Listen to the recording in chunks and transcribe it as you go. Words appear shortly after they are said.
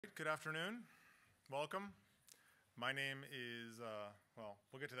Good afternoon. Welcome. My name is, well,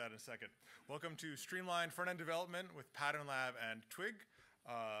 we'll get to that in a second. Welcome to Streamlined Front-End Development with Pattern Lab and Twig.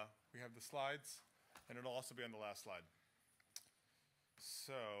 We have the slides, and it'll also be on the last slide.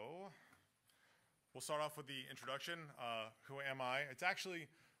 So we'll start off with the introduction. Who am I? It's actually,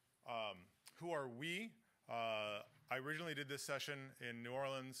 who are we? I originally did this session in New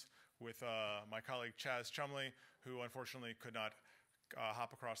Orleans with my colleague Chaz Chumley, who unfortunately could not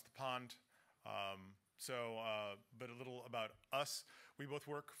hop across the pond. But a little about us. We both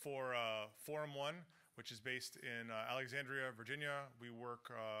work for Forum One, which is based in Alexandria, Virginia. We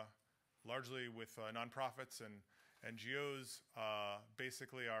work largely with nonprofits and NGOs.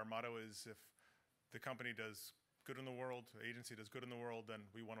 Basically, our motto is if the company does good in the world, the agency does good in the world, then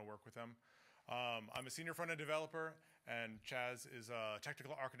we want to work with them. I'm a senior front-end developer, and Chaz is a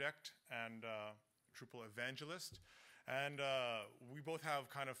technical architect and Drupal evangelist. And we both have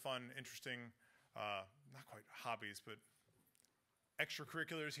kind of fun, interesting, not quite hobbies, but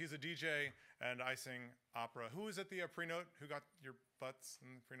extracurriculars. He's a DJ, and I sing opera. Who was at the pre-note? Who got your butts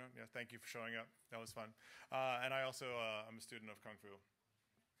in the pre-note? Yeah, thank you for showing up. That was fun. And I also, I'm a student of Kung Fu.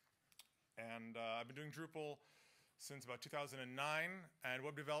 And I've been doing Drupal since about 2009, and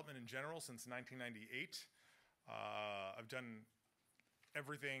web development in general since 1998. I've done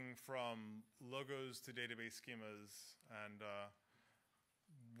everything from logos to database schemas, and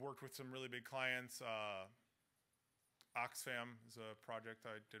worked with some really big clients. Oxfam is a project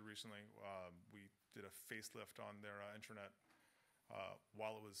I did recently. We did a facelift on their intranet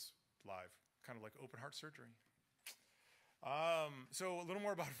while it was live, kind of like open heart surgery. So a little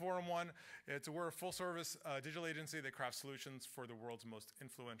more about Forum One. We're a full-service digital agency that crafts solutions for the world's most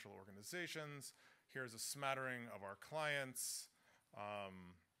influential organizations. Here's a smattering of our clients.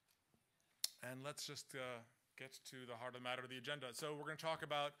 And let's just get to the heart of the matter of the agenda. So we're going to talk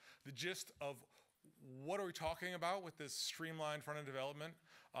about the gist of what are we talking about with this streamlined front-end development,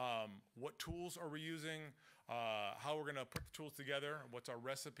 what tools are we using, how we're going to put the tools together, what's our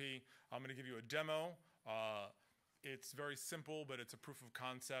recipe. I'm going to give you a demo. It's very simple, but it's a proof of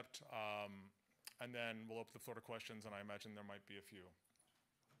concept. And then we'll open the floor to questions, and I imagine there might be a few.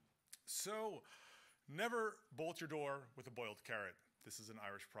 So never bolt your door with a boiled carrot. This is an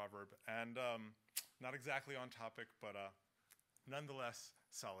Irish proverb, and not exactly on topic, but nonetheless,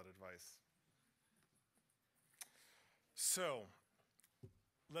 solid advice. So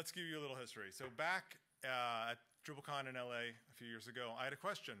let's give you a little history. So back at DrupalCon in LA a few years ago, I had a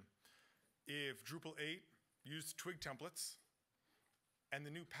question. If Drupal 8 used Twig templates and the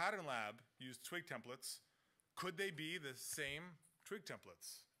new Pattern Lab used Twig templates, could they be the same Twig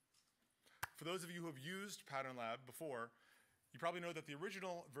templates? For those of you who have used Pattern Lab before, you probably know that the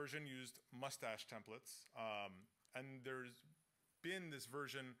original version used mustache templates, and there's been this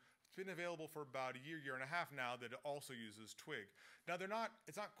version, it's been available for about a year, year and a half now, that it also uses Twig. Now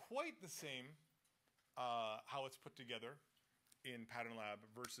it's not quite the same how it's put together in Pattern Lab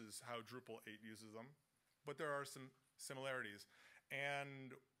versus how Drupal 8 uses them, but there are some similarities.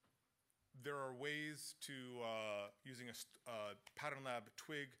 And there are ways to, using a Pattern Lab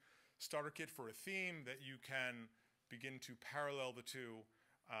Twig starter kit for a theme, that you can begin to parallel the two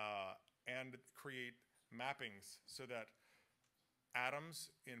and create mappings so that atoms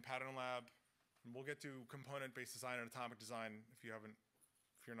in Pattern Lab, and we'll get to component-based design and atomic design if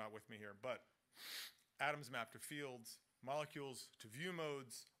you're not with me here, but atoms map to fields, molecules to view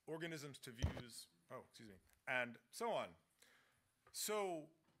modes, organisms to views, and so on. So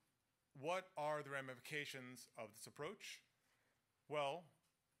what are the ramifications of this approach? Well,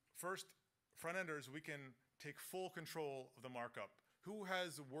 first, front-enders, we can take full control of the markup. Who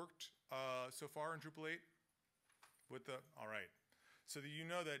has worked so far in Drupal 8? All right. So that you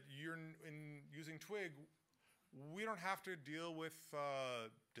know that in using Twig, we don't have to deal with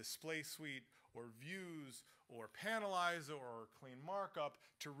display suite or views or panelizer or clean markup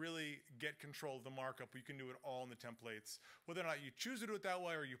to really get control of the markup. You can do it all in the templates. Whether or not you choose to do it that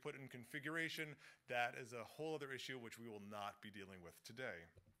way or you put it in configuration, that is a whole other issue which we will not be dealing with today.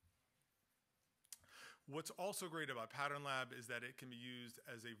 What's also great about Pattern Lab is that it can be used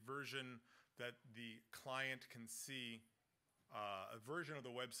as a version that the client can see, a version of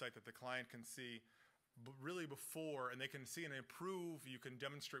the website that the client can see really before, and they can see and improve. You can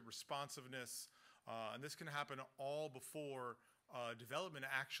demonstrate responsiveness, and this can happen all before development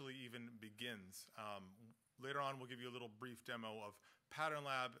actually even begins. Later on, we'll give you a little brief demo of Pattern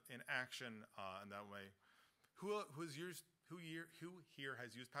Lab in action in that way. Who here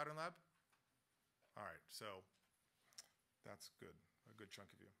has used Pattern Lab? All right, so that's good, a good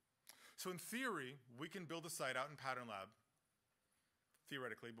chunk of you. So in theory, we can build a site out in Pattern Lab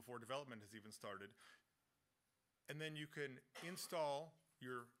theoretically, before development has even started. And then you can install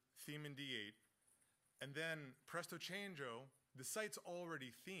your theme in D8, and then presto changeo, the site's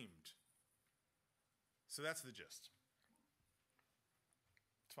already themed. So that's the gist.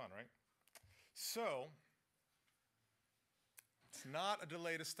 It's fun, right? So, it's not a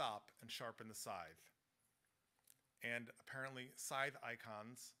delay to stop and sharpen the scythe. And apparently, scythe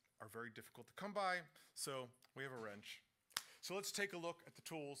icons are very difficult to come by, so we have a wrench. So let's take a look at the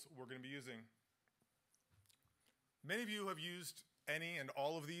tools we're going to be using. Many of you have used any and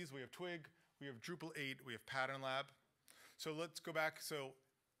all of these. We have Twig, we have Drupal 8, we have Pattern Lab. So let's go back. So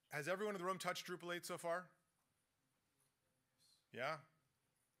has everyone in the room touched Drupal 8 so far? Yeah?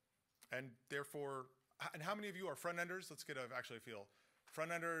 And therefore, and how many of you are front-enders? Let's get actually a feel.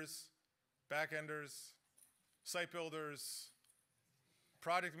 Front-enders, back-enders, site builders,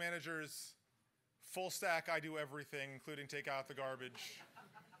 project managers, full stack, I do everything, including take out the garbage.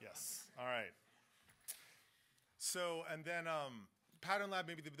 Yes, all right. So, and then Pattern Lab,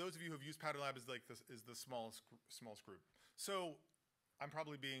 maybe those of you who have used Pattern Lab is the smallest group. So I'm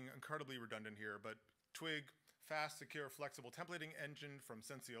probably being incredibly redundant here, but Twig, fast, secure, flexible templating engine from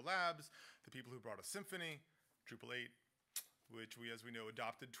Sensio Labs, the people who brought us Symfony, Drupal 8, which we, as we know,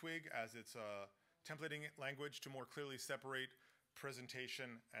 adopted Twig as its templating language to more clearly separate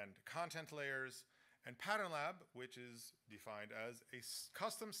presentation and content layers, and Pattern Lab, which is defined as a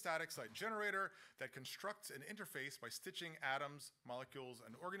custom static site generator that constructs an interface by stitching atoms, molecules,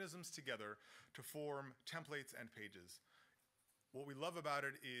 and organisms together to form templates and pages. What we love about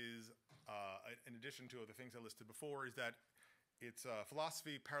it is, in addition to the things I listed before, is that its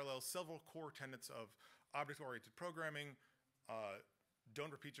philosophy parallels several core tenets of object-oriented programming.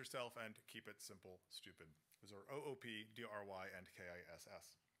 Don't repeat yourself and keep it simple, stupid. Those are OOP, DRY, and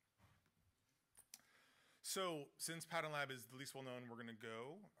KISS. So since Pattern Lab is the least well-known, we're going to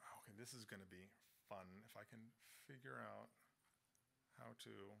go. Okay, this is going to be fun if I can figure out how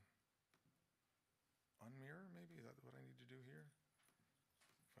to unmirror, maybe? Is that what I need to do here?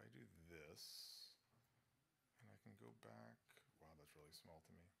 If I do this, and I can go back. Wow, that's really small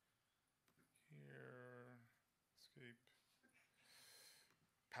to me. Here, escape.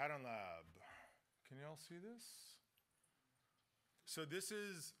 Pattern Lab. Can you all see this? So this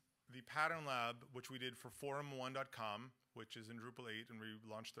is the Pattern Lab, which we did for forum1.com, which is in Drupal 8, and we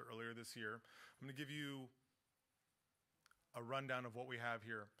launched it earlier this year. I'm going to give you a rundown of what we have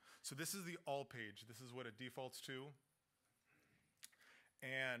here. So this is the all page. This is what it defaults to.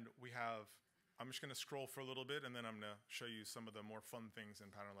 And we have, I'm just going to scroll for a little bit, and then I'm going to show you some of the more fun things in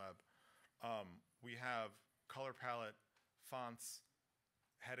Pattern Lab. We have color palette, fonts,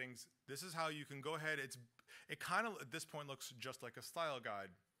 headings. This is how you can go ahead. It kind of, at this point, looks just like a style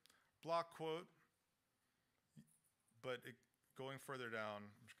guide. Block quote, but going further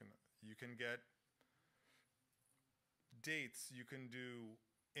down, you can get dates, you can do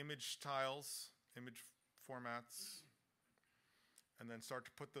image styles, image formats, and then start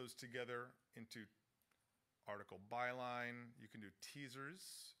to put those together into article byline. You can do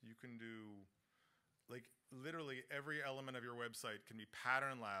teasers, you can do, like, literally every element of your website can be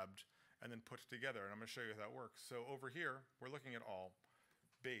pattern labbed and then put together, and I'm going to show you how that works. So over here, we're looking at all.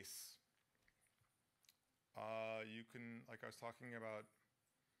 Base. You can, like I was talking about,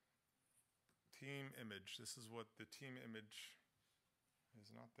 team image. This is what the team image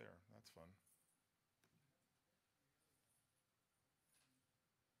is not there. That's fun.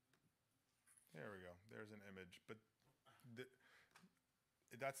 There we go. There's an image, but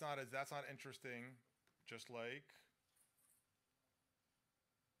that's not interesting. Just like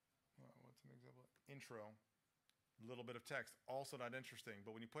what's an example? Intro. A little bit of text, also not interesting.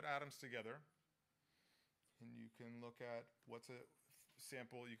 But when you put atoms together, and you can look at what's a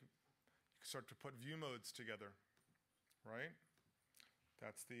sample, you can start to put view modes together, right?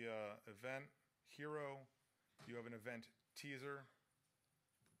 That's the event hero. You have an event teaser.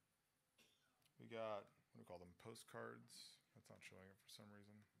 We got, what do we call them, postcards. That's not showing up for some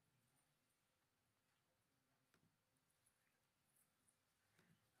reason.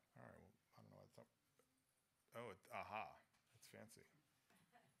 All right, well, I don't know what's up. Oh, aha, that's fancy.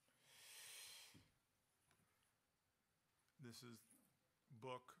 This is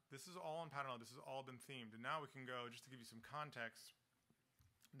book. This is all in Pattern Lab. This has all been themed. And now we can go, just to give you some context,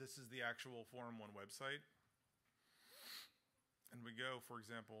 this is the actual Forum 1 website. And we go, for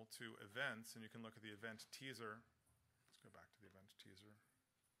example, to events, and you can look at the event teaser. Let's go back to the event teaser.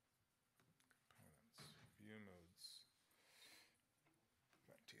 Components, view modes,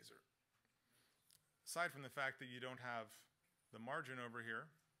 event teaser. Aside from the fact that you don't have the margin over here,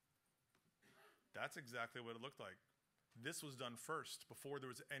 that's exactly what it looked like. This was done first, before there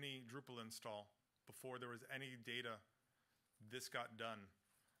was any Drupal install, before there was any data. This got done.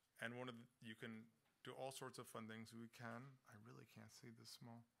 And you can do all sorts of fun things. I really can't see this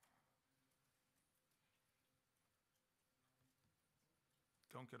small.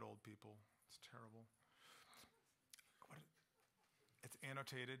 Don't get old, people. It's terrible. It's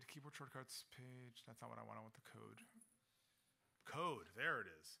annotated. Keyboard shortcuts page. That's not what I want. I want the code. Code. There it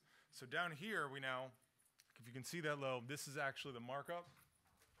is. So down here, if you can see that low, this is actually the markup.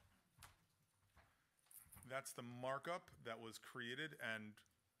 That's the markup that was created, and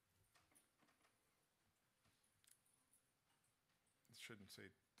it shouldn't say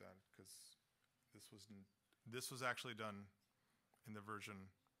that because this was actually done in the version,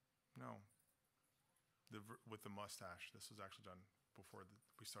 with the mustache. This was actually done before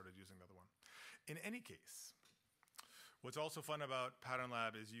we started using the other one. In any case, what's also fun about Pattern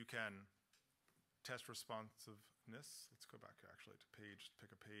Lab is you can test responsiveness. Let's go back actually to page,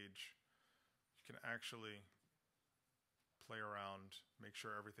 pick a page. You can actually play around, make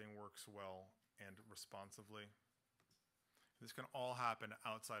sure everything works well and responsively. This can all happen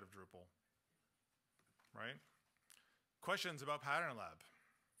outside of Drupal, right? Questions about Pattern Lab?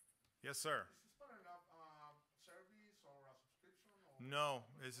 Yes, sir. Is this Pattern Lab service or a subscription? Or No,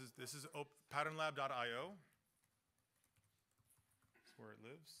 this is patternlab.io. That's where it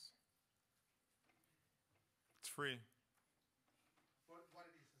lives. It's free. what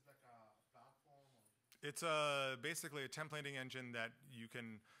it is like a platform? Or? It's basically a templating engine that you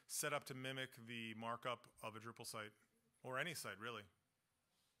can set up to mimic the markup of a Drupal site, or any site really,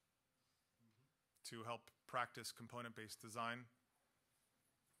 to help practice component-based design.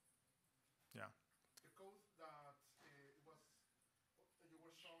 Yeah. The code that you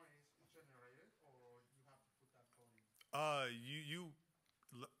were showing is generated, or you have to put that code in?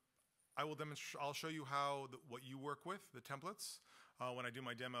 I will demonstrate. I'll show you what you work with, the templates, when I do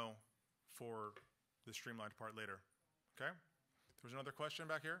my demo for the Streamlined part later. Okay. There was another question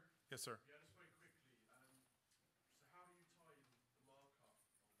back here. Yes, sir. Yeah, just very quickly. So how do you tie in the markup of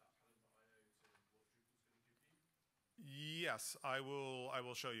that pattern.io to what Drupal's going to give you? Yes, I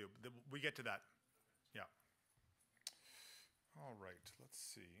will show you. We get to that. Okay. Yeah. All right. Let's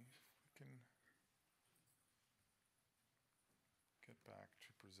see if we can get back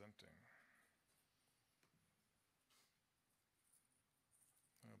to presenting.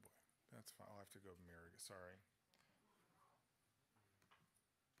 Oh boy, that's fine. I'll have to go mirror. Sorry.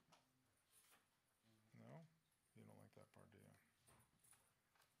 No, you don't like that part, do you?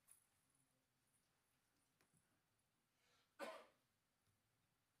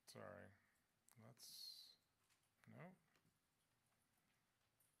 Sorry. No.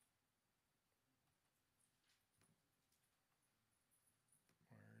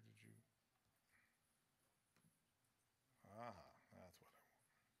 Where did you? That's what I want.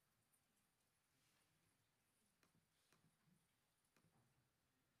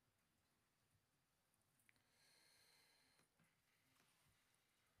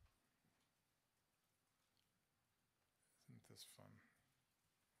 Isn't this fun?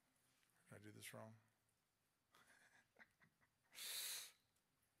 Did I do this wrong?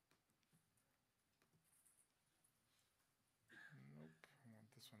 Nope. I want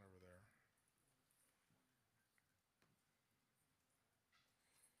this one over there.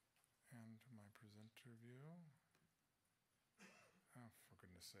 And my presenter view. Oh, for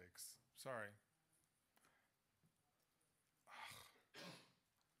goodness sakes. Sorry.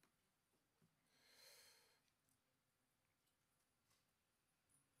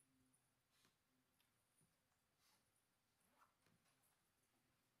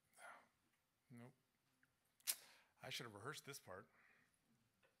 Nope. I should have rehearsed this part.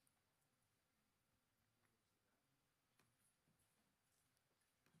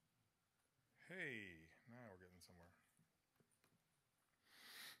 Hey, now we're getting somewhere.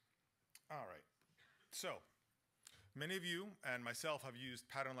 All right. So, many of you and myself have used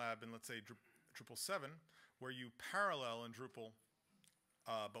Pattern Lab in, let's say, Drupal 7, where you parallel in Drupal,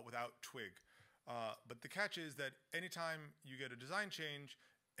 but without Twig. But the catch is that anytime you get a design change,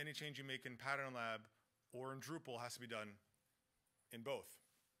 any change you make in Pattern Lab or in Drupal has to be done in both,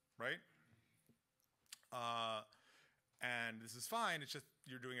 right? And this is fine. It's just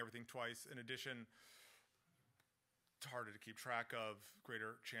you're doing everything twice. In addition, it's harder to keep track of,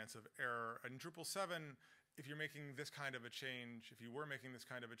 greater chance of error. In Drupal 7, if you're making this kind of a change, if you were making this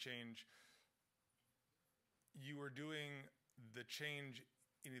kind of a change, you are doing the change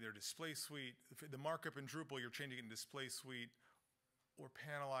in either display suite, the markup in Drupal, you're changing it in display suite or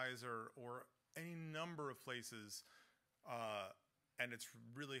Panelizer or any number of places, and it's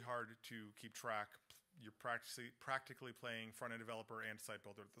really hard to keep track. you're practically playing front-end developer and site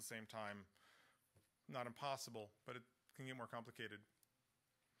builder at the same time. Not impossible, but it can get more complicated.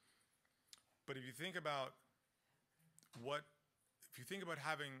 But if you think about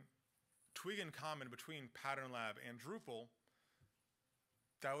having Twig in common between Pattern Lab and Drupal,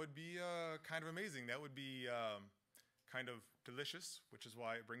 that would be kind of amazing. That would be kind of delicious, which is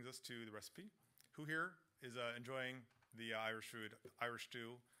why it brings us to the recipe. Who here is enjoying the Irish food, Irish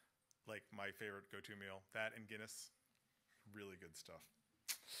stew, like my favorite go-to meal? That and Guinness, really good stuff.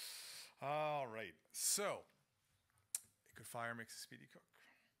 All right, so a good fire makes a speedy cook.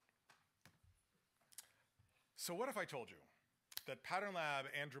 So what if I told you that Pattern Lab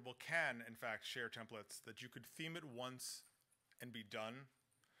and Drupal can, in fact, share templates, that you could theme it once and be done,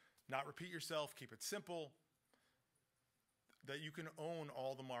 not repeat yourself, keep it simple, that you can own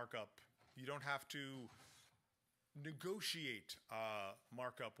all the markup. You don't have to negotiate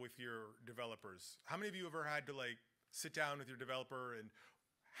markup with your developers. How many of you ever had to like sit down with your developer and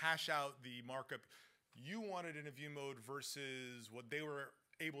hash out the markup you wanted in a view mode versus what they were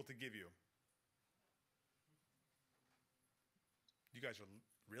able to give you? You guys are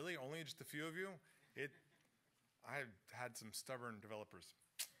really only just a few of you? I had some stubborn developers.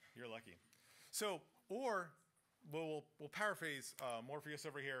 You're lucky. So, or we'll paraphrase Morpheus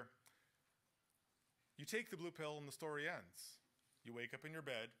over here. You take the blue pill and the story ends. You wake up in your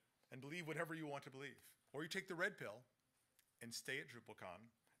bed and believe whatever you want to believe. Or you take the red pill and stay at DrupalCon,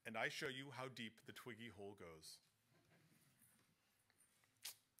 and I show you how deep the Twiggy hole goes.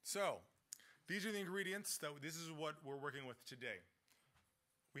 So, these are the ingredients. This is what we're working with today.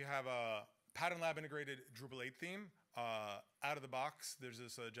 We have a Pattern Lab integrated Drupal 8 theme. Out of the box, there's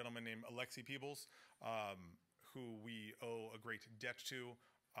this gentleman named Alexi Peebles, who we owe a great debt to.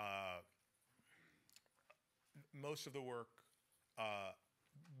 Most of the work,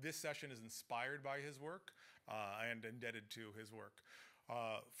 this session is inspired by his work and indebted to his work.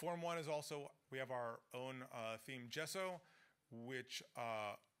 Form 1 is also, we have our own theme, Gesso, which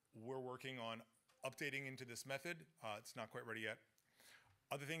we're working on updating into this method. It's not quite ready yet.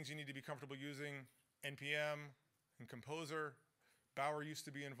 Other things you need to be comfortable using, NPM and Composer. Bower used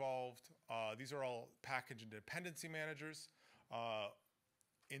to be involved. These are all package and dependency managers.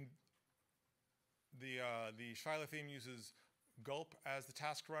 In the Shila theme uses Gulp as the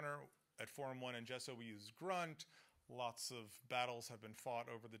task runner. At Form 1 and Gesso, we use Grunt. Lots of battles have been fought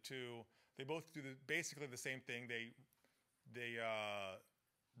over the two. They both do basically the same thing. They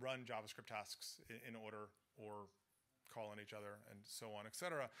run JavaScript tasks in order or call on each other and so on,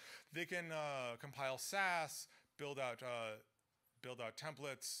 etc. They can compile Sass, build out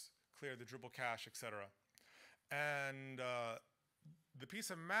templates, clear the Drupal cache, etc. And the piece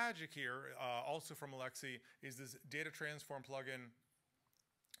of magic here, also from Alexi, is this data transform plugin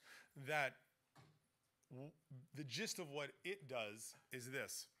that the gist of what it does is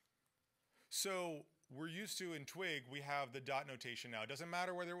this. So we're used to, in Twig, we have the dot notation now. It doesn't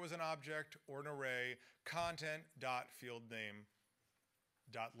matter whether it was an object or an array, content dot field name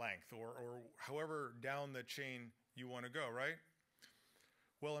dot length, or however down the chain you want to go, right?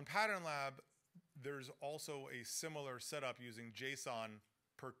 Well, in Pattern Lab, there's also a similar setup using JSON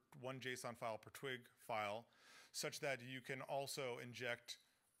per one JSON file per Twig file, such that you can also inject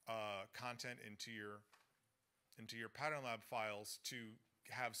content into your Pattern Lab files to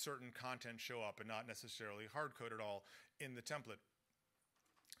have certain content show up and not necessarily hard code it all in the template.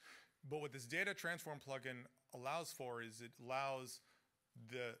 But what this data transform plugin allows for is it allows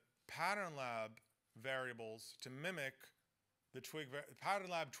the Pattern Lab variables to mimic the Pattern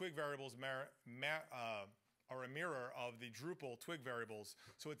Lab Twig variables are a mirror of the Drupal Twig variables.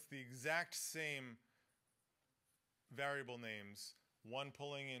 So it's the exact same variable names, one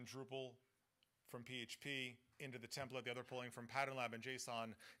pulling in Drupal from PHP into the template, the other pulling from Pattern Lab and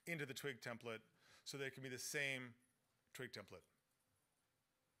JSON into the Twig template, so they can be the same Twig template.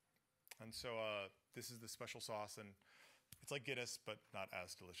 And so this is the special sauce, and it's like Guinness, but not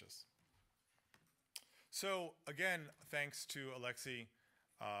as delicious. So again, thanks to Alexi,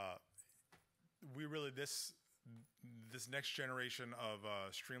 we really, this next generation of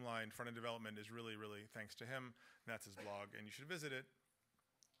streamlined front-end development is really, really thanks to him, and that's his blog, and you should visit it.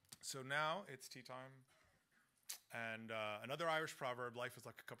 So now it's tea time. And another Irish proverb, life is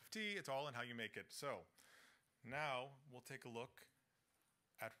like a cup of tea, it's all in how you make it. So now we'll take a look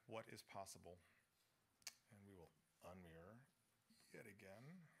at what is possible. And we will unmirror yet again.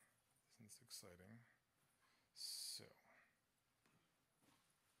 Isn't this exciting? So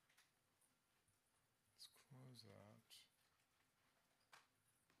let's close that.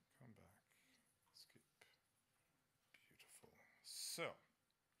 Come back. Skip. Beautiful. So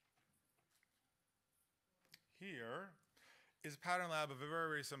here is a pattern lab of a very,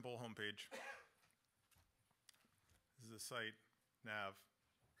 very simple homepage. This is a site nav.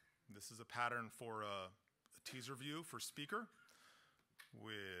 This is a pattern for a teaser view for speaker,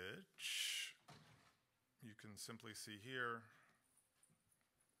 which you can simply see here.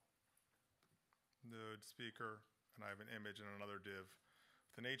 Node speaker, and I have an image and another div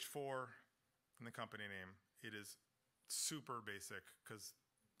with an H4 and the company name. It is super basic because,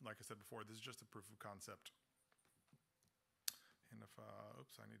 like I said before, this is just a proof of concept. And if,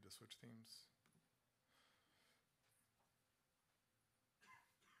 oops, I need to switch themes.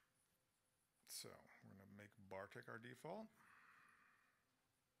 So we're going to make Bartik our default.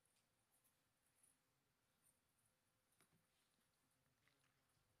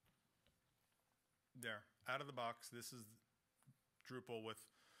 There, out of the box, this is Drupal with,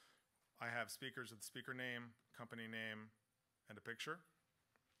 I have speakers with the speaker name, company name, and a picture.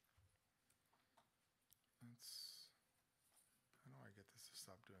 How do I get this to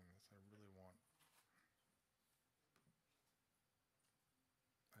stop doing this? I really want.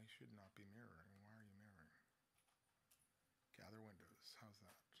 I should not be mirroring. Why are you mirroring? Gather windows. How's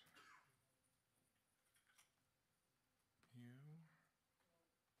that? You.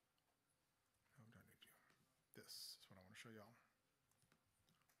 No, don't need you. This is what I want to show y'all.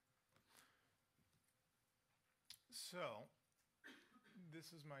 So, this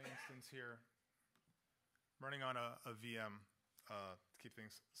is my instance here, running on a VM to keep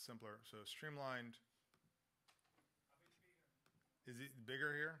things simpler. So, Streamlined. Is it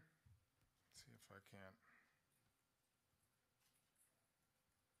bigger here? Let's see if I can't.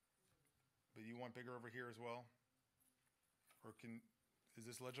 But you want bigger over here as well? Or is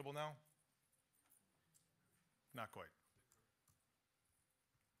this legible now? Not quite.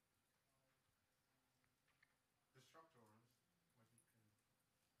 The structure ones, what you can see.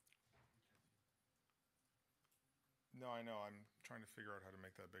 No, I know. I'm trying to figure out how to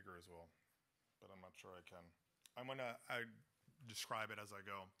make that bigger as well, but I'm not sure I can. I describe it as I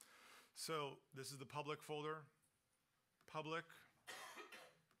go. So this is the public folder. Public,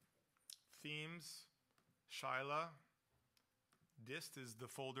 themes, Shyla. Dist is the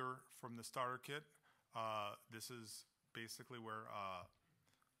folder from the starter kit. This is basically where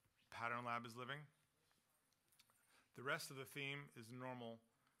Pattern Lab is living. The rest of the theme is normal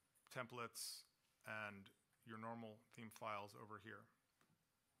templates and your normal theme files over here.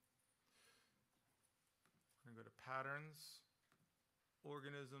 I'm going to go to Patterns,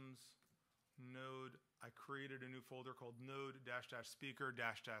 Organisms, Node. I created a new folder called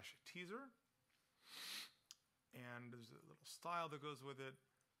node-speaker-teaser. And there's a little style that goes with it.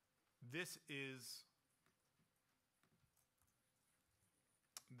 This is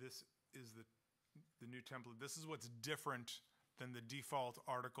the new template. This is what's different than the default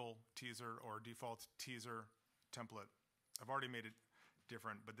article teaser or default teaser template. I've already made it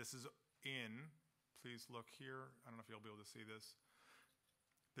different, but this is in, please look here. I don't know if you'll be able to see this.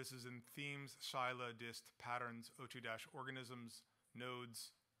 This is in themes, Shyla, dist, patterns, O2-organisms,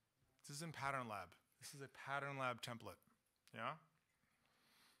 nodes. This is in Pattern Lab. This is a Pattern Lab template, yeah?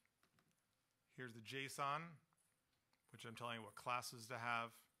 Here's the JSON, which I'm telling you what classes to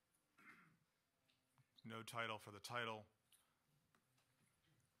have. Node title for the title.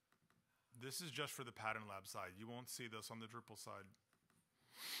 This is just for the Pattern Lab side. You won't see this on the Drupal side.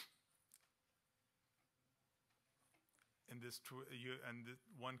 And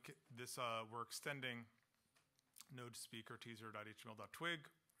we're extending node speaker teaser.html.twig.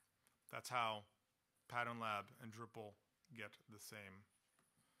 That's how Pattern Lab and Drupal get the same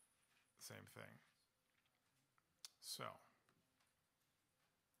thing. So,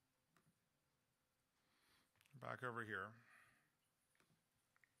 back over here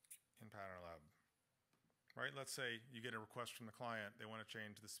in Pattern Lab. Right, let's say you get a request from the client. They want to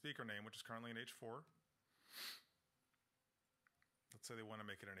change the speaker name, which is currently an H4. Let's say they want to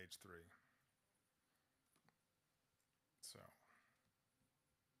make it an H3. So,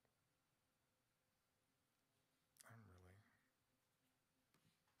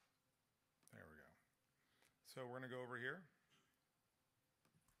 there we go. So we're going to go over here.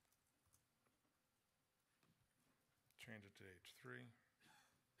 Change it to H3.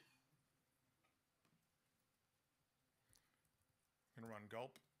 I'm going to run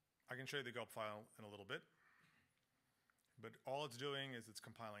gulp. I can show you the gulp file in a little bit. But all it's doing is it's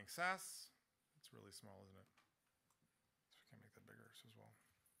compiling Sass. It's really small, isn't it? So we can make that bigger as well.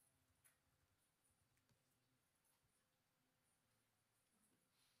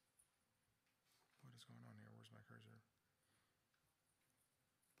 What is going on here? Where's my cursor?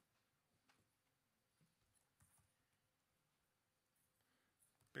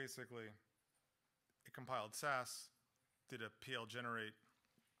 Basically, it compiled Sass, did a PL generate.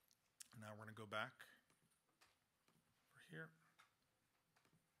 Now we're going to go back over here.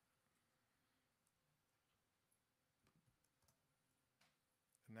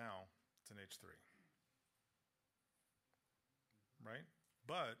 And now it's an H3. Right?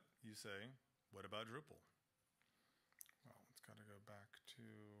 But you say, what about Drupal? Well, it's got to go back to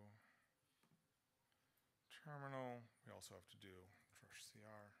terminal. We also have to do drush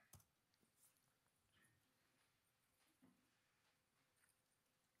CR.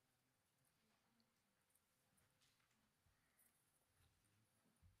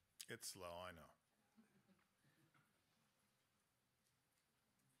 It's slow, I know.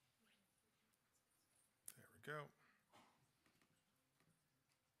 There we go.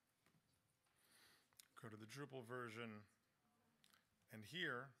 Go to the Drupal version. And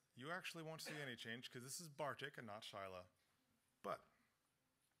here, you actually won't see any change because this is Bartik and not Shyla. But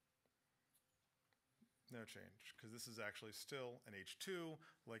no change because this is actually still an H2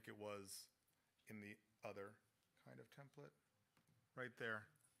 like it was in the other kind of template. Right there.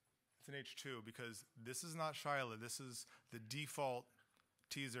 It's an H2 because this is not Shyla. This is the default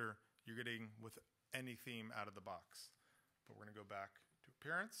teaser you're getting with any theme out of the box. But we're going to go back to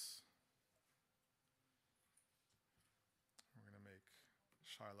appearance. We're going to make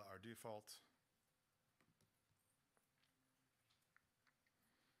Shyla our default.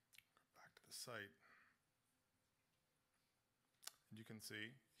 Go back to the site. And you can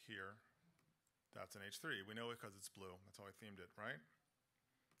see here, that's an H3. We know it because it's blue. That's how I themed it, right?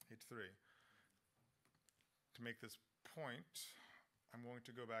 H3. To make this point, I'm going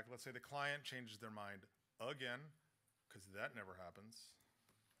to go back. Let's say the client changes their mind again, because that never happens.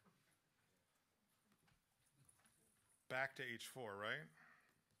 Back to H4, right?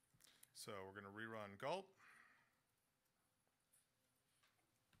 So we're going to rerun gulp.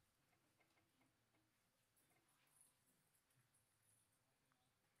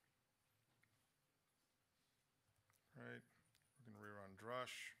 Right. We're going to rerun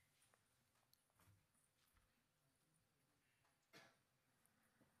drush.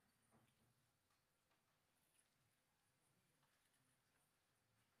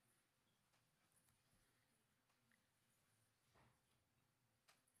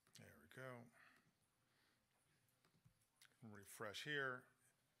 There we go. Refresh here.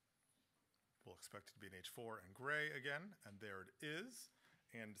 We'll expect it to be an H4 and gray again, and there it is.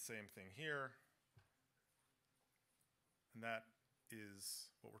 And same thing here. And that is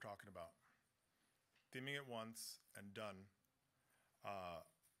what we're talking about. Theming it once and done.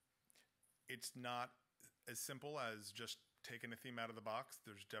 It's not as simple as just taking a theme out of the box.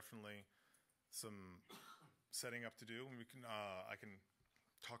 There's definitely some setting up to do. We can, I can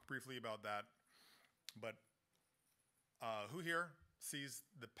talk briefly about that. But who here sees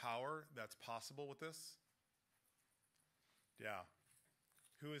the power that's possible with this? Yeah.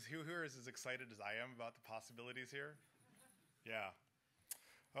 Who here is as excited as I am about the possibilities here? Yeah.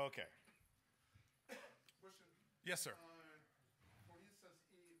 Okay. Question. Yes, sir. For instance,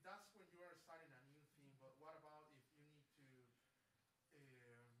 that's when you are starting a new theme, but what about if you need to make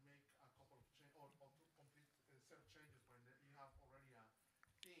a couple of changes or to complete a set of changes when you have already a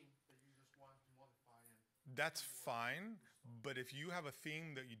theme that you just want to modify? And That's fine, but if you have a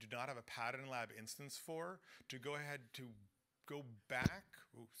theme that you do not have a Pattern Lab instance for, to go ahead to go back,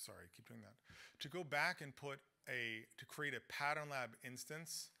 oh, sorry, keep doing that, to go back and to create a Pattern Lab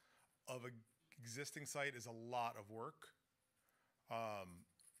instance of an existing site is a lot of work,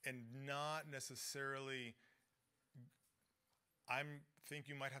 and not necessarily, I think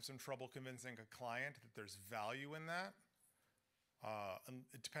you might have some trouble convincing a client that there's value in that. And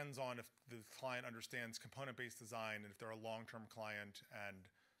it depends on if the client understands component-based design and if they're a long-term client, and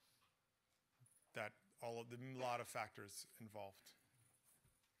that a lot of factors involved.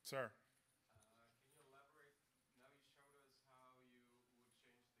 Sir? Can you elaborate? Now you showed us how you would change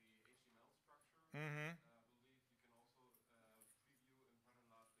the HTML structure. Mm-hmm. I believe you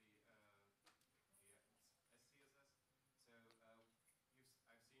can also preview in Pattern Lab the SCSS. So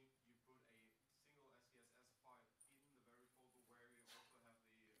I've seen you put a single SCSS file in the very folder where you also have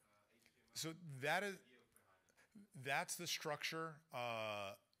the HTML. So that is, video behind it. that's the structure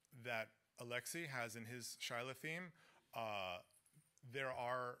that Alexei has in his Shyla theme. There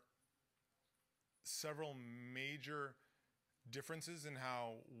are several major differences in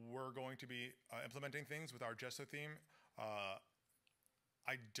how we're going to be implementing things with our Gesto theme.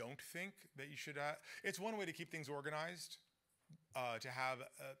 I don't think that you should have, it's one way to keep things organized, to have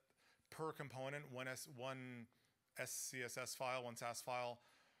per component one SCSS file, one Sass file,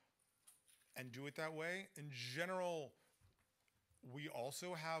 and do it that way. In general, we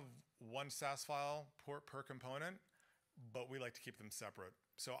also have one SAS file per component, but we like to keep them separate.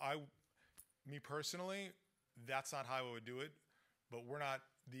 So me personally, that's not how I would do it, but we're not,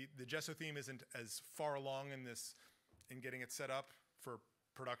 the Gesso theme isn't as far along in getting it set up for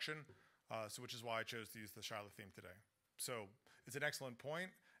production, so which is why I chose to use the Shiloh theme today. So it's an excellent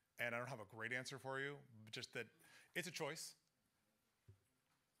point, and I don't have a great answer for you, just that it's a choice.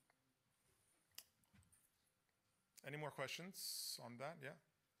 Any more questions on that? Yeah?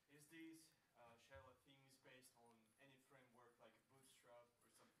 Is these Shiloh themes based on any framework like Bootstrap or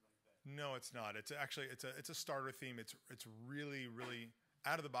something like that? No, it's not. It's actually it's a starter theme. It's really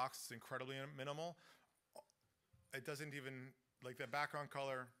out of the box. It's incredibly minimal. It doesn't even like that background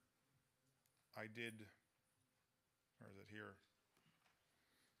color. I did. Where is it here?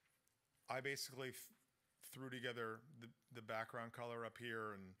 I basically threw together the background color up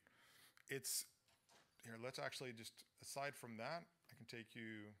here, and it's here. Let's actually just aside from that, I can take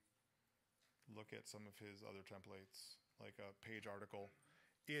you look at some of his other templates, like a page article.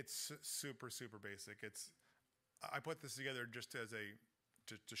 It's super basic. I put this together just as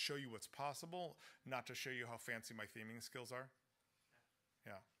to show you what's possible, not to show you how fancy my theming skills are.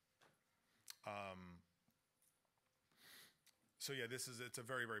 Yeah. So yeah, it's a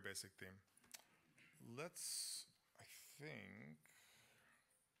very basic theme. I think.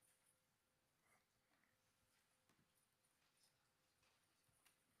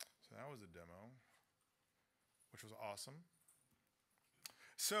 So that was a demo, which was awesome.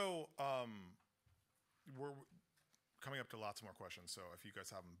 So we're coming up to lots more questions, so if you guys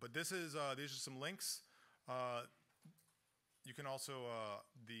have them. But these are some links. You can also,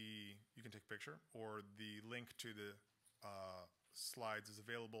 you can take a picture, or the link to the slides is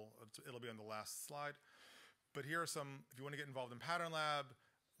available. It'll be on the last slide. But here are some, if you want to get involved in Pattern Lab,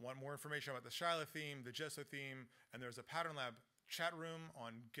 want more information about the Shiloh theme, the Gesso theme, and there's a Pattern Lab chat room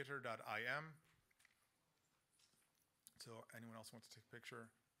on gitter.im. So anyone else wants to take a picture,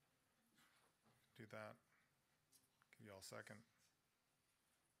 do that. Give you all a second.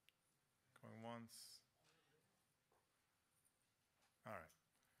 Going once. All right.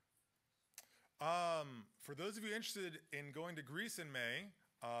 For those of you interested in going to Greece in May,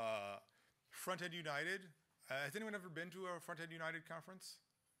 Frontend United. Has anyone ever been to a Frontend United conference?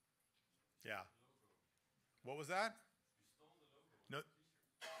 Yeah. What was that? No.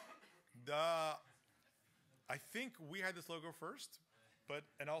 I think we had this logo first,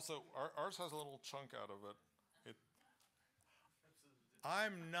 and also ours has a little chunk out of it.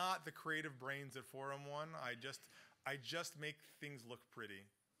 I'm not the creative brains at Forum One. I just make things look pretty.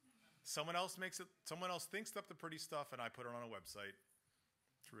 Someone else thinks up the pretty stuff, and I put it on a website.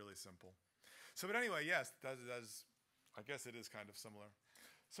 It's really simple. So, but anyway, yes, that's I guess it is kind of similar.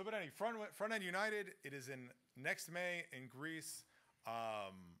 So, but anyway, Frontend United, it is in next May in Greece.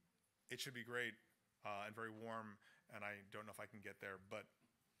 It should be great and very warm, and I don't know if I can get there, but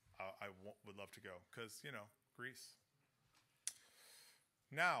I would love to go because, Greece.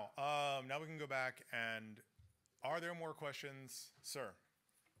 Now we can go back, and are there more questions, sir?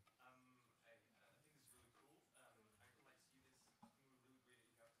 I think it's really cool. I could see this being really great if you have the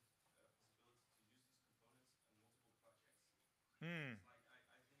possibility to use these components in multiple projects. Hmm. I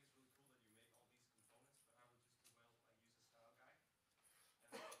think it's really cool that you make all these components, but I would just do well use a style guide and put that up,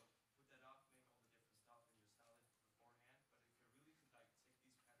 make all the different stuff, and you style it beforehand. But if I really could take these patterns and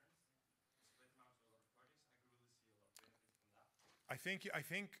spread them out to a lot of projects, I could really see a lot of benefits from that. I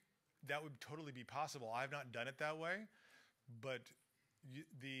think that would totally be possible. I've not done it that way, but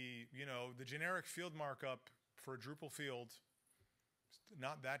the generic field markup for a Drupal field is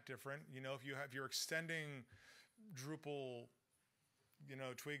not that different. If you're extending Drupal,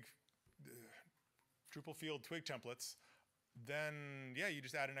 Twig, Drupal field Twig templates, then yeah, you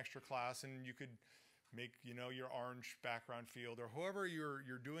just add an extra class, and you could make your orange background field or however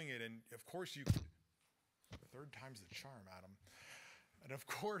you're doing it, and of course you could. Third time's the charm, Adam. And of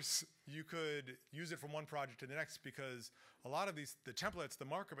course, you could use it from one project to the next because a lot of the templates, the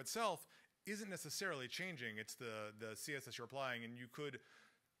markup itself, isn't necessarily changing. It's the CSS you're applying, and you could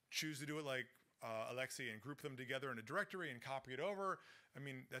choose to do it like Alexi and group them together in a directory and copy it over. I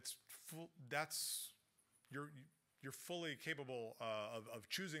mean, you're fully capable of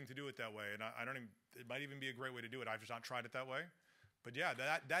choosing to do it that way, and I don't even. It might even be a great way to do it. I've just not tried it that way, but yeah,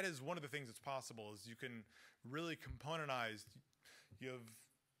 that is one of the things that's possible. Is you can really componentize. You have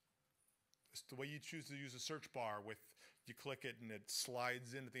the way you choose to use a search bar with you click it and it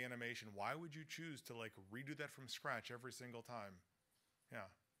slides into the animation. Why would you choose to redo that from scratch every single time? Yeah,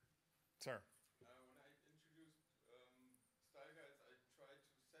 sir. When I introduced style guides, I tried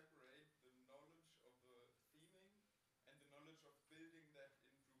to separate the knowledge of the theming and the knowledge of building that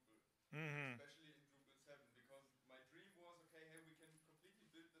in Drupal.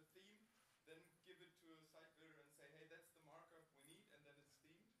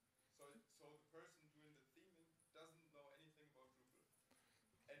 So the person doing the theming doesn't know anything about Drupal.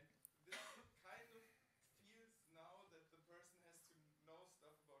 And this kind of feels now that the person has to know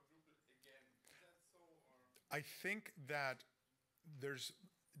stuff about Drupal again. Is that so, or? I think that there's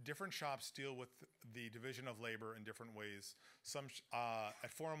different shops deal with the division of labor in different ways. At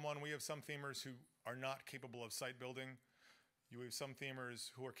Forum One, we have some themers who are not capable of site building. You have some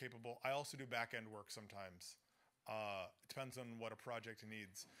themers who are capable. I also do back-end work sometimes. It depends on what a project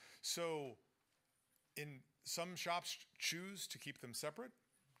needs. So in some shops choose to keep them separate,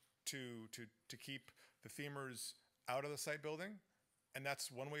 to keep the themers out of the site building. And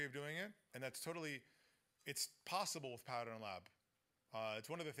that's one way of doing it. And that's totally, it's possible with Pattern Lab. It's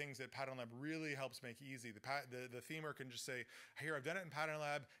one of the things that Pattern Lab really helps make easy. The themer can just say, here, I've done it in Pattern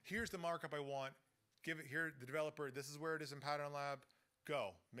Lab. Here's the markup I want. Give it here, the developer, this is where it is in Pattern Lab.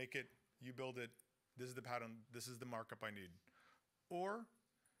 Go, make it, you build it. This is the pattern, this is the markup I need. Or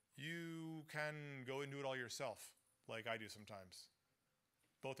you can go and do it all yourself, like I do sometimes.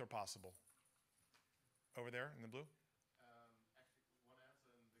 Both are possible. Over there in the blue? Actually, one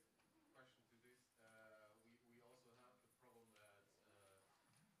answer and the question to this, we also have the problem that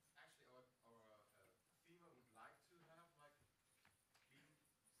actually our themer would like to have like clean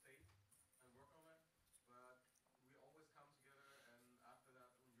state and work on it, but we always come together and after that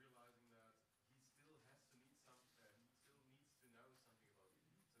we're realizing that he still has to need some, he still needs to know something about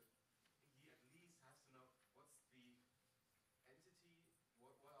it. So he at least has to know what's the entity,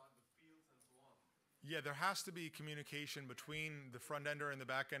 what are the fields and so on. Yeah, there has to be communication between the front ender and the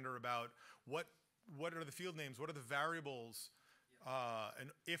back ender about what are the field names, what are the variables,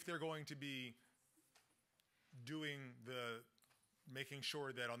 and if they're going to be doing making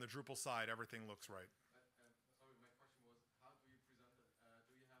sure that on the Drupal side everything looks right. Sorry, my question was, how do you present it?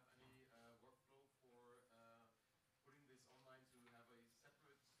 Do you have any workflow for putting this online to have a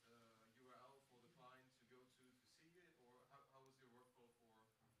separate URL for the client to go to see it, or how is your workflow for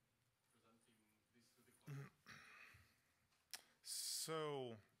presenting this to the client?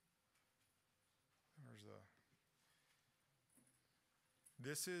 So, where's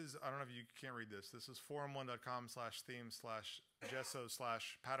this is, I don't know if you can't read this. This is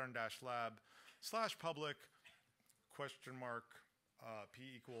forum1.com/theme/gesso/pattern-lab/public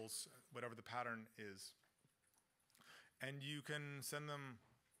P equals whatever the pattern is. And you can send them,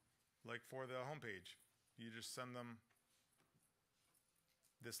 like for the homepage, you just send them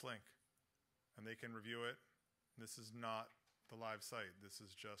this link and they can review it. This is not the live site. This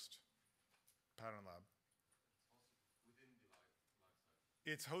is just Pattern Lab. Within the live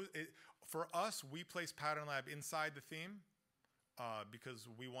site. For us, we place Pattern Lab inside the theme because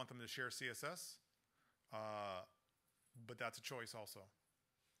we want them to share CSS. But that's a choice also.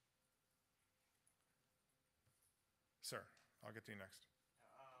 Sir, I'll get to you next.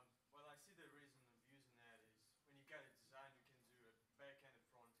 Well, I see the reason of using that is when you got it designed, you can do a back-end and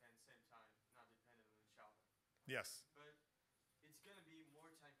front-end same time, not dependent on each other. Yes. But it's going to be more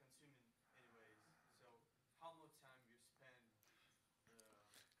time-consuming anyways. So how much time you spend rather than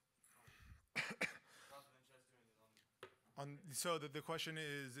just doing it on. So the question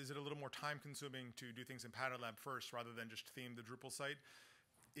is it a little more time-consuming to do things in Pattern Lab first rather than just theme the Drupal site?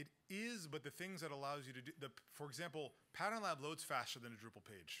 It is, but the things that allows you to do, for example, Pattern Lab loads faster than a Drupal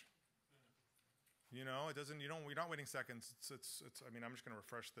page. You know, it doesn't. We're not waiting seconds. It's. I mean, I'm just going to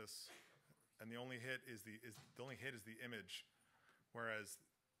refresh this, and the only hit is the image, whereas.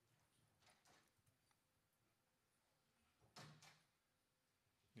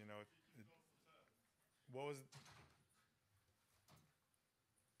 You know, what was?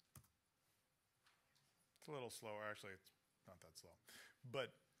 It's a little slower, actually. It's not that slow,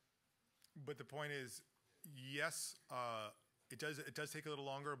 but the point is, yes, it does take a little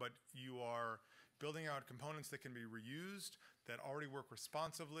longer, but you are building out components that can be reused, that already work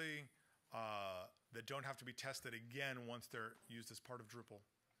responsively, that don't have to be tested again once they're used as part of Drupal.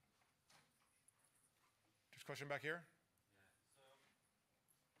 Just a question back here. I see a lot of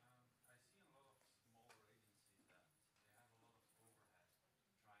smaller agencies that they have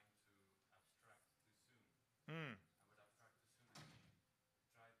a lot of overhead trying to abstract too soon. Mm. And with abstract too soon, I mean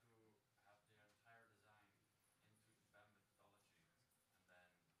try to have their entire design into the BAM methodology and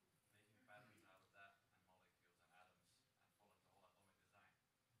then making patterns out of that and molecules and atoms and following the whole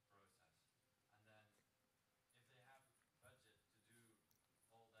atomic design process. And then if they have budget to do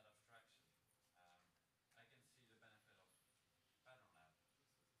all that abstraction, I can see the benefit of Pattern Lab. But I think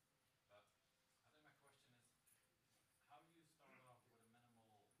my question is, how do you start off with a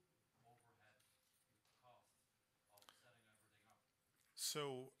minimal overhead cost of setting everything up?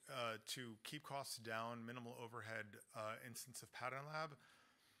 So to keep costs down, minimal overhead instance of Pattern Lab,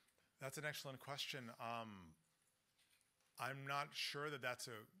 That's an excellent question. I'm not sure that that's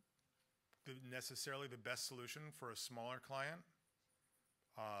necessarily the best solution for a smaller client.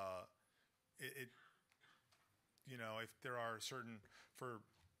 You know, if there are certain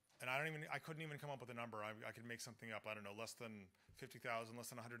and I couldn't even come up with a number. I could make something up. I don't know, less than 50,000, less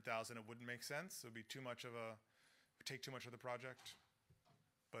than 100,000. It wouldn't make sense. It would be too much of take too much of the project.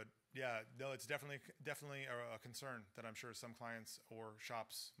 But yeah, no, it's definitely a concern that I'm sure some clients or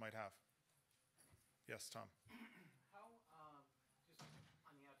shops might have. Yes, Tom. How, just on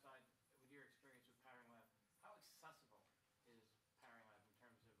the outside, with your experience with Pairing Lab, how accessible is Pairing Lab in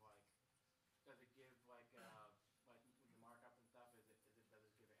terms of like, does it give like with the markup and stuff? Does it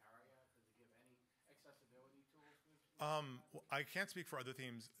give area? Does it give any accessibility tools? I can't speak for other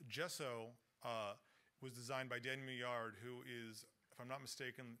themes. Gesso was designed by Daniel Millard, who is, if I'm not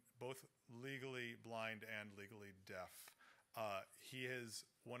mistaken, both legally blind and legally deaf. He is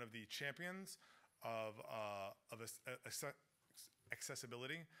one of the champions of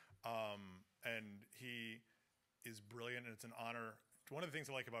accessibility, and he is brilliant, and it's an honor. One of the things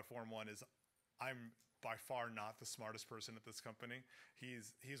I like about Forum 1 is I'm by far not the smartest person at this company.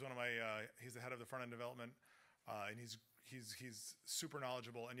 He's one of my he's the head of the front end development, and he's super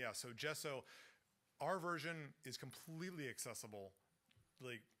knowledgeable. And yeah, so Gesso, our version is completely accessible,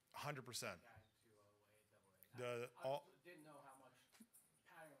 like 100%. Didn't know how much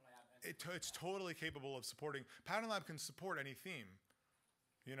Pattern Lab. It's totally capable of supporting. Pattern Lab can support any theme.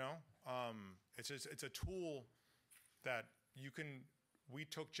 You know, it's a tool that you can. We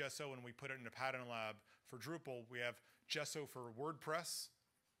took Gesso and we put it into Pattern Lab for Drupal. We have Gesso for WordPress.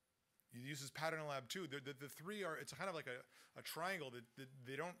 It uses Pattern Lab too. The three are. It's kind of like a triangle that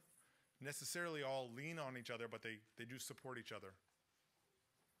they don't necessarily all lean on each other, but they do support each other.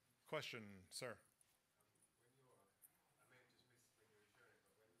 Question, sir.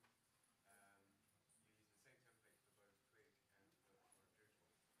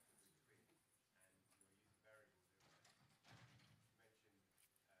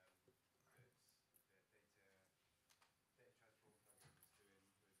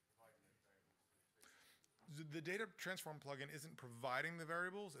 The data transform plugin isn't providing the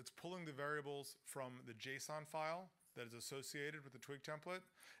variables, it's pulling the variables from the JSON file that is associated with the Twig template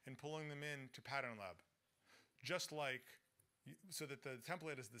and pulling them into Pattern Lab. Just like, so that the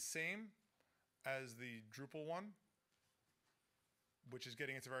template is the same as the Drupal one, which is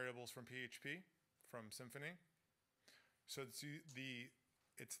getting its variables from PHP, from Symfony. So it's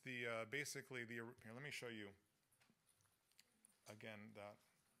basically the, here, let me show you again that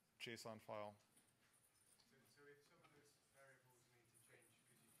JSON file.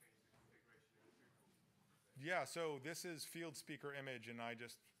 Yeah, so this is field speaker image, and I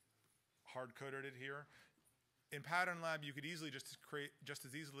just hard-coded it here. In Pattern Lab, you could easily just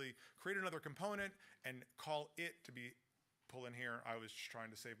as easily create another component and call it to be pull in here. I was just trying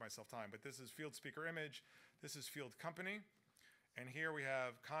to save myself time, but this is field speaker image. This is field company, and here we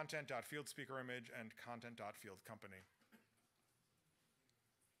have content.fieldspeakerImage and content.fieldCompany.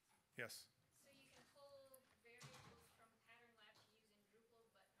 Yes.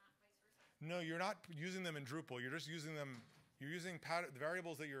 No, you're not using them in Drupal. You're just using them. You're using the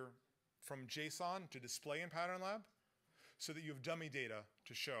variables that you're from JSON to display in Pattern Lab, so that you have dummy data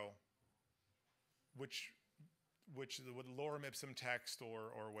to show, which would lorem ipsum text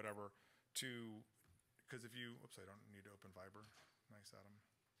or whatever to, because if you, oops, I don't need to open Viber. Nice, Adam.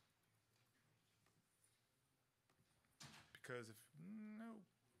 Because if no,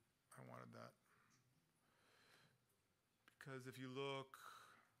 I wanted that. Because if you look.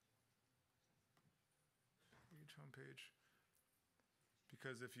 Homepage,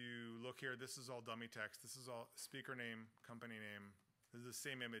 because if you look here, this is all dummy text. This is all speaker name, company name. This is the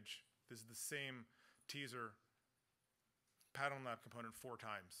same image. This is the same teaser Pattern Lab component 4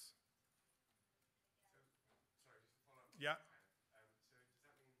 times. So, sorry, just to follow up. Yeah. So does that mean, you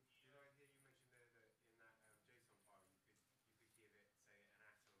know, here you mentioned there that in that JSON file you could give it, say, an atom. You don't have to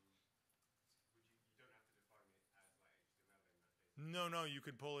define it as like HTML in that JSON. No, you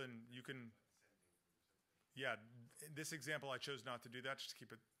could pull in. You can. Yeah, in this example, I chose not to do that, just to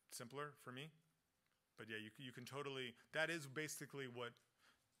keep it simpler for me. But yeah, you can totally, that is basically what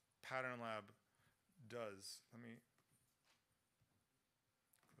Pattern Lab does. Let me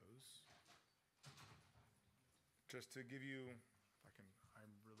close. Just to give you,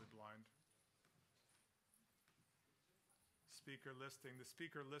 I'm really blind. Speaker listing, the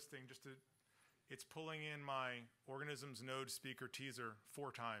speaker listing, it's pulling in my organisms node speaker teaser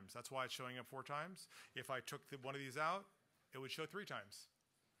 4 times. That's why it's showing up 4 times. If I took one of these out, it would show 3 times.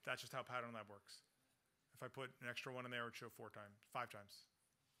 That's just how Pattern Lab works. If I put an extra one in there, it would show 4 times, 5 times.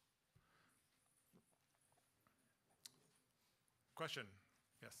 question.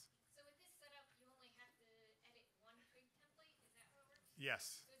 Yes. So with this setup, you only have to edit one twig template? Is that how it works?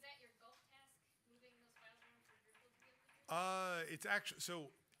 Yes. So is that your gulp task, moving those files around for Drupal to be able to do it? It's actually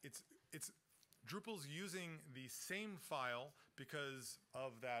so it's Drupal's using the same file because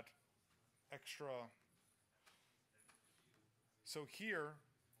of that extra. So here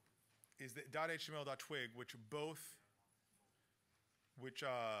is the .html.twig, which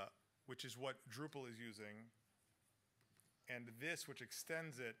is what Drupal is using, and this, which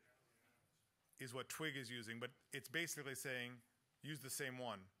extends it, is what Twig is using. But it's basically saying use the same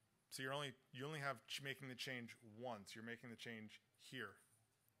one. So you only have making the change once. You're making the change here.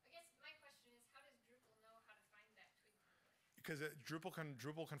 I guess my question is, how does Drupal know how to find that twig template? Because Drupal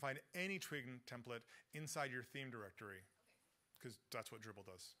can find any Twig template inside your theme directory. Because that's what Drupal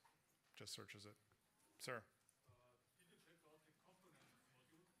does. Just searches it. Sir? Did you check out the component module?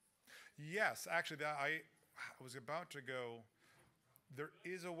 Yes, actually, I was about to go. There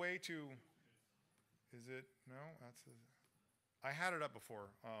is a way to. Is it no? I had it up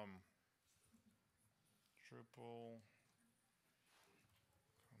before. Drupal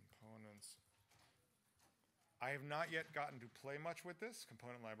components. I have not yet gotten to play much with this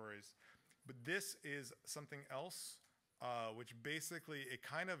component libraries, but this is something else, which basically it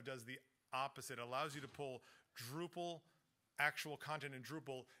kind of does the opposite. It allows you to pull Drupal actual content in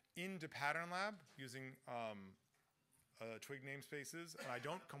Drupal into Pattern Lab using Twig namespaces, and I do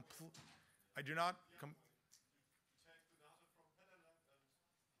not. Take the data from Pattern and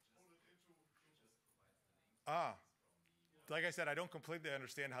pull it into Drupal. Like I said, I don't completely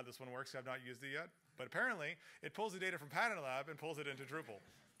understand how this one works. I've not used it yet, but apparently it pulls the data from Pattern Lab and pulls it into Drupal.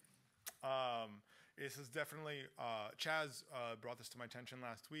 This is definitely Chaz brought this to my attention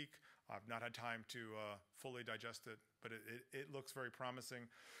last week. I've not had time to fully digest it, but it looks very promising.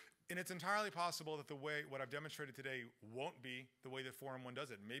 And it's entirely possible that what I've demonstrated today won't be the way that Forum 1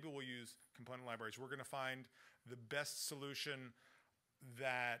 does it. Maybe we'll use component libraries. We're going to find the best solution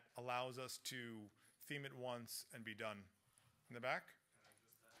that allows us to theme it once and be done. In the back?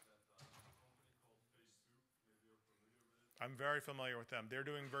 Can I just add that a company called Phase 2, maybe you're familiar with it, I'm very familiar with them. They're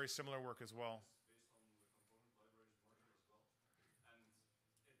doing very similar work as well. based on the component libraries markup as well. And it does the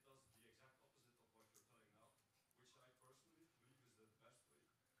exact opposite of what you're telling now, which I personally believe is the best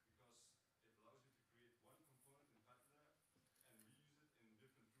way, because it allows you to create one component in Pattern and reuse it in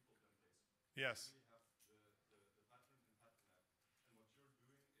different Drupal templates. Yes. You have the pattern in Pattern, and what you're doing is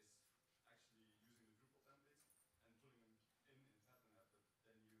actually using the Drupal templates and putting them in Pattern, but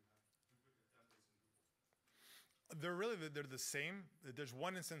then you have duplicate templates in Drupal. They're the same. There's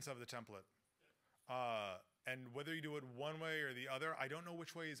one instance of the template. And whether you do it one way or the other, I don't know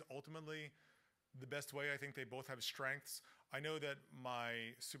which way is ultimately the best way. I think they both have strengths. I know that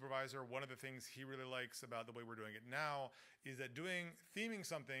my supervisor, one of the things he really likes about the way we're doing it now is that theming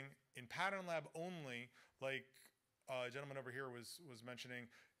something in Pattern Lab only, like a gentleman over here was mentioning,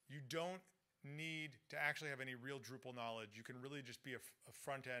 you don't need to actually have any real Drupal knowledge. You can really just be a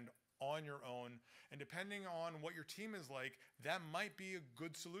front end on your own, and depending on what your team is like, that might be a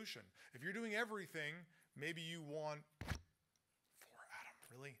good solution. If you're doing everything, maybe you want Adam,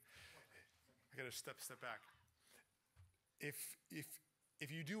 really? I gotta step back. If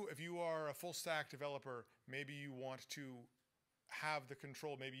you are a full stack developer, maybe you want to have the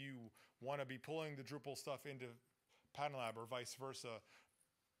control. Maybe you want to be pulling the Drupal stuff into Pattern Lab or vice versa.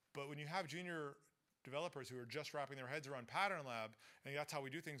 But when you have junior developers who are just wrapping their heads around Pattern Lab, and that's how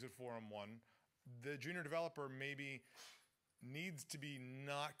we do things with Forum 1, the junior developer maybe needs to be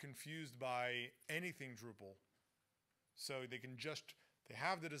not confused by anything Drupal. So they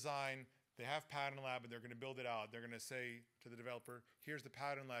have the design, they have Pattern Lab, and they're going to build it out. They're going to say to the developer, here's the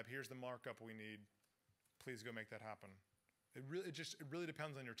Pattern Lab, here's the markup we need. Please go make that happen. It really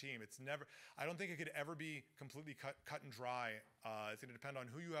depends on your team. I don't think it could ever be completely cut and dry. It's going to depend on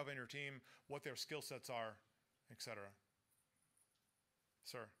who you have in your team, what their skill sets are, etc.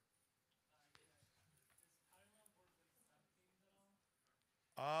 Sir.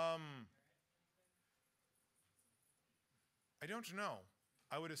 I don't know.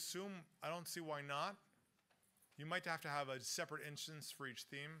 I would assume, I don't see why not. You might have to have a separate instance for each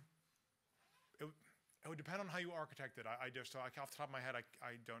theme. It would depend on how you architect it. Off the top of my head, I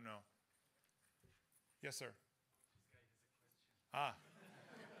don't know. Yes, sir. This guy has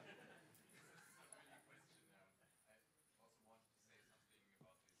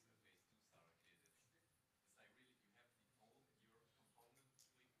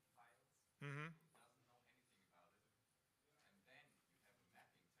a question. Mm-hmm. Doesn't know anything about it, and then you have a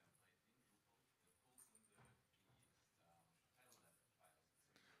mapping template in Drupal that pulls in the title level files, so you really can build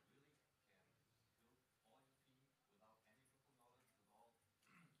all your theme without any Drupal knowledge,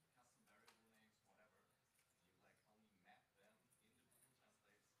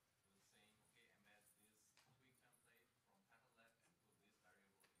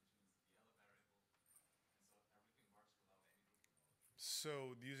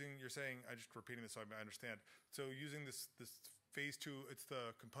 So you're saying, I'm just repeating this so I understand. So using this phase 2, it's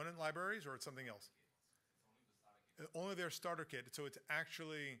the component libraries or it's something else? Only their starter kit. So it's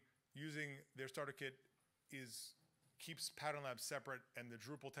actually using their starter kit keeps Pattern Lab separate, and the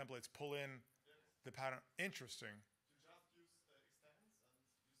Drupal templates pull in the pattern. Interesting. You just use extends, and you say, okay,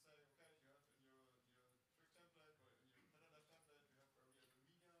 you have in your Twig template or in your Pattern Lab template, you have variable media or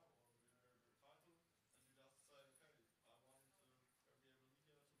variable title, and you just say, okay, I want variable media to be content field image media,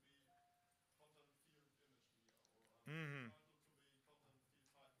 or I want title to be content field title.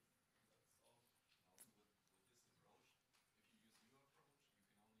 That's all. And also with this approach, if you use your approach, you can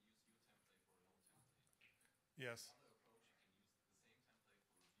only use your template for a node template. Yes. Other approach, you can use the same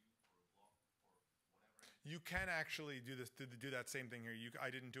template for a view, for a block, for whatever. You can actually do that same thing here. I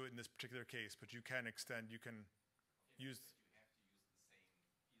didn't do it in this particular case, but you can extend. You can use.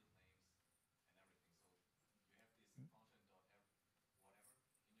 You have to use the same field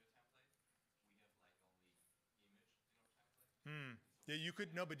names and everything. So you have this content dot whatever in your template. We have like only image in our template. Yeah, you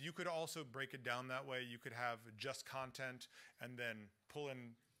could but you could also break it down that way. You could have just content and then pull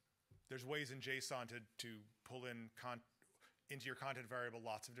in. There's ways in JSON to pull in into your content variable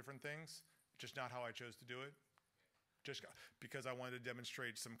lots of different things. Just not how I chose to do it. Just because I wanted to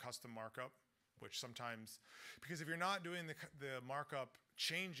demonstrate some custom markup, which sometimes, because if you're not doing the markup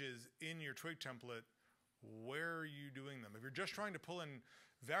changes in your Twig template, where are you doing them? If you're just trying to pull in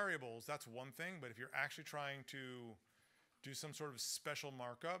variables, that's one thing. But if you're actually trying to do some sort of special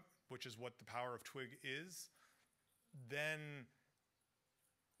markup, which is what the power of Twig is, then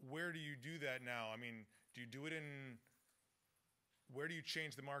where do you do that now? I mean, do you do it in, where do you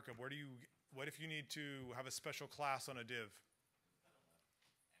change the markup? What if you need to have a special class on a div? And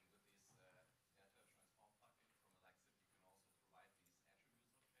with this data transform plugin from Alexit, you can also provide these attributes objects.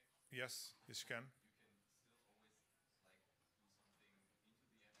 Yes, you can. You can still always like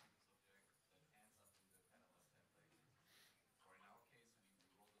do something into the attributes object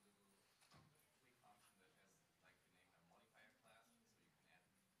that ends up in the Pattern Lab template. Or in our case, we wrote a little Twig function that has like the name a modifier class, so you can add modifiers to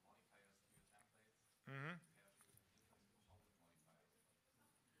your templates. You have different component modifiers.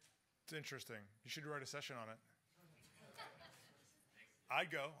 It's interesting. You should write a session on it. I'll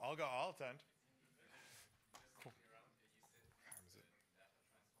attend. Cool. How is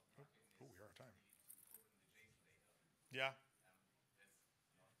it? Oh, we are out of time. Yeah. That's not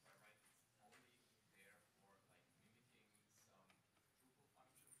quite right. It's only there for like mimicking some Drupal functions and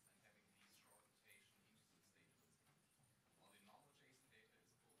having these short notation into the statements. While the normal JSON data is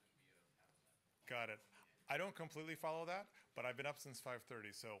pulled in via Pattern Lab. Got it. I don't completely follow that, but I've been up since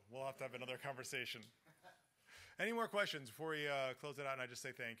 5:30, so we'll have to have another conversation. Any more questions before we close it out and I just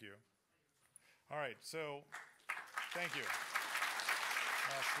say thank you? All right, so thank you.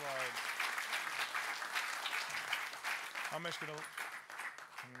 Last slide. I'm just going to,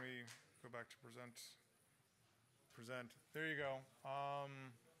 can we go back to present? Present. There you go.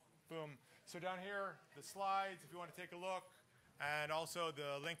 Boom. So down here, the slides, if you want to take a look, and also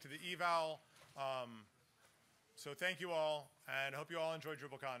the link to the eval. So thank you all, and I hope you all enjoyed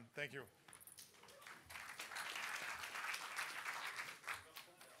DrupalCon. Thank you.